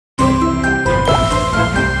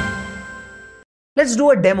Let's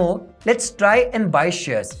do a demo. Let's try and buy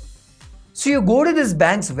shares. So you go to this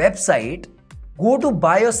bank's website, go to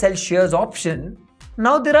buy or sell shares option.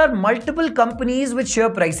 Now there are multiple companies with share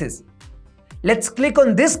prices. Let's click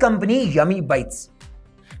on this company, Yummy Bites.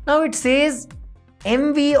 Now it says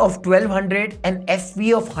MV of 1200 and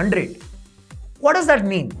FV of 100. What does that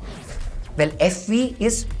mean? Well, FV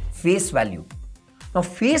is face value. Now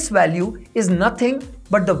face value is nothing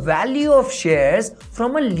but the value of shares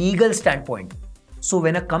from a legal standpoint. So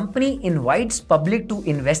when a company invites public to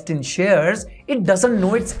invest in shares, it doesn't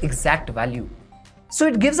know its exact value. So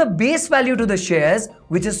it gives a base value to the shares,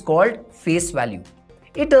 which is called face value.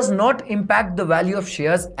 It does not impact the value of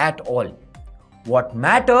shares at all. What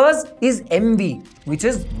matters is MV, which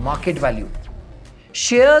is market value.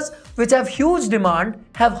 Shares which have huge demand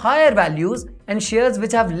have higher values, and shares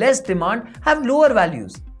which have less demand have lower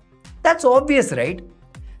values. That's obvious, right?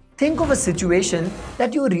 Think of a situation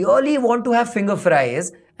that you really want to have finger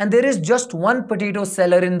fries and there is just one potato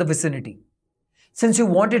seller in the vicinity. Since you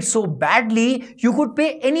want it so badly, you could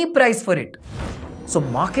pay any price for it. So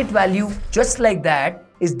market value, just like that,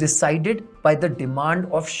 is decided by the demand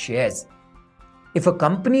of shares. If a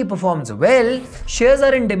company performs well, shares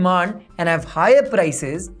are in demand and have higher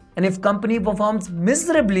prices, and if company performs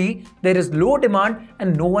miserably, there is low demand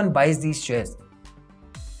and no one buys these shares.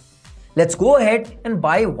 Let's go ahead and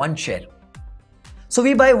buy one share. So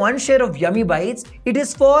we buy one share of Yummy Bites. It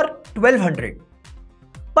is for 1200.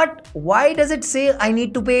 But why does it say I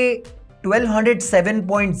need to pay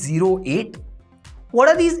 1207.08? What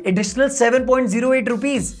are these additional 7.08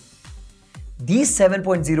 rupees? These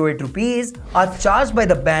 7.08 rupees are charged by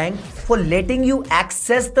the bank for letting you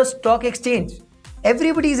access the stock exchange.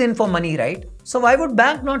 Everybody is in for money, right? So why would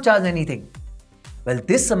bank not charge anything? Well,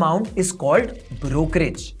 this amount is called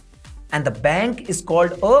brokerage. And the bank is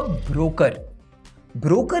called a broker.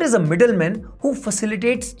 Broker is a middleman who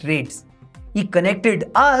facilitates trades. He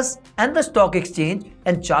connected us and the stock exchange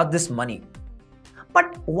and charged this money.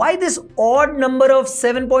 But why this odd number of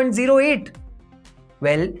 7.08?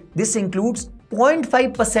 Well, this includes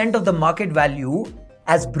 0.5% of the market value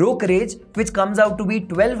as brokerage, which comes out to be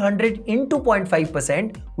 1200 into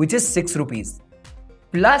 0.5%, which is 6 rupees.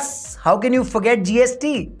 Plus, how can you forget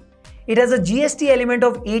GST? It has a GST element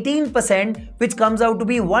of 18%, which comes out to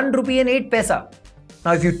be 1 rupee and 8 paisa.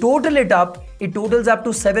 Now, if you total it up, it totals up to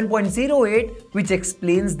 7.08, which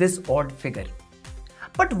explains this odd figure.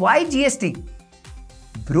 But why GST?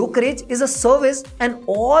 Brokerage is a service and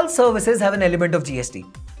all services have an element of GST.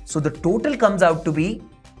 So the total comes out to be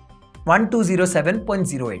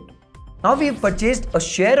 1207.08. Now we've purchased a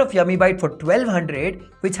share of Yummy Bite for 1200,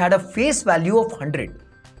 which had a face value of 100.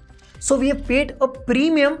 So we have paid a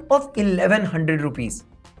premium of 1100 rupees.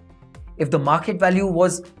 If the market value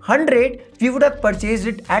was 100, we would have purchased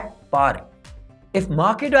it at par. If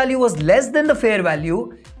market value was less than the fair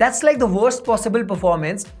value, that's like the worst possible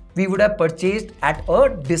performance, we would have purchased at a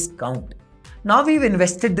discount. Now we've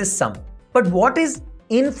invested this sum. But what is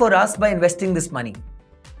in for us by investing this money?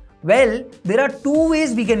 Well, there are two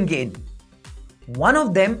ways we can gain. One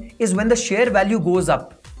of them is when the share value goes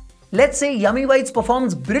up. Let's say Yummy Bites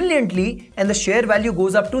performs brilliantly and the share value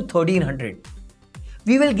goes up to 1300.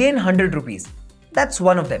 We will gain 100 rupees. That's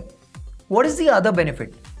one of them. What is the other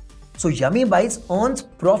benefit? So Yummy Bites earns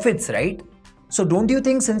profits, right? So don't you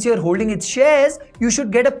think since you're holding its shares, you should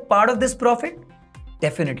get a part of this profit?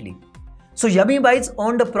 Definitely. So Yummy Bites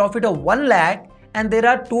earned a profit of 1 lakh and there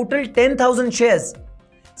are total 10,000 shares.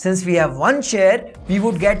 Since we have one share, we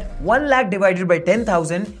would get 1 lakh divided by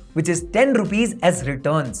 10,000, which is 10 rupees as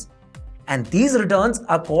returns. And these returns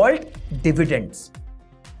are called dividends.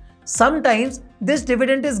 Sometimes this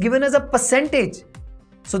dividend is given as a percentage.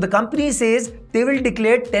 So the company says they will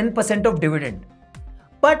declare 10% of dividend.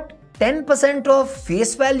 But 10% of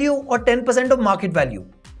face value or 10% of market value?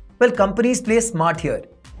 Well, companies play smart here.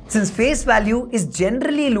 Since face value is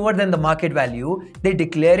generally lower than the market value, they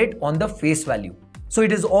declare it on the face value. So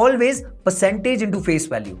it is always percentage into face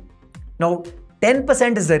value. Now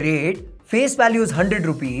 10% is the rate, face value is 100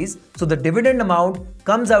 rupees, so the dividend amount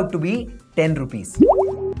comes out to be 10 rupees.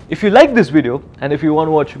 If you like this video and if you want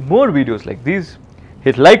to watch more videos like these,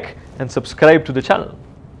 hit like and subscribe to the channel.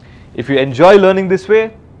 If you enjoy learning this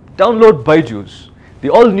way, download BYJU'S, the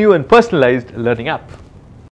all new and personalized learning app.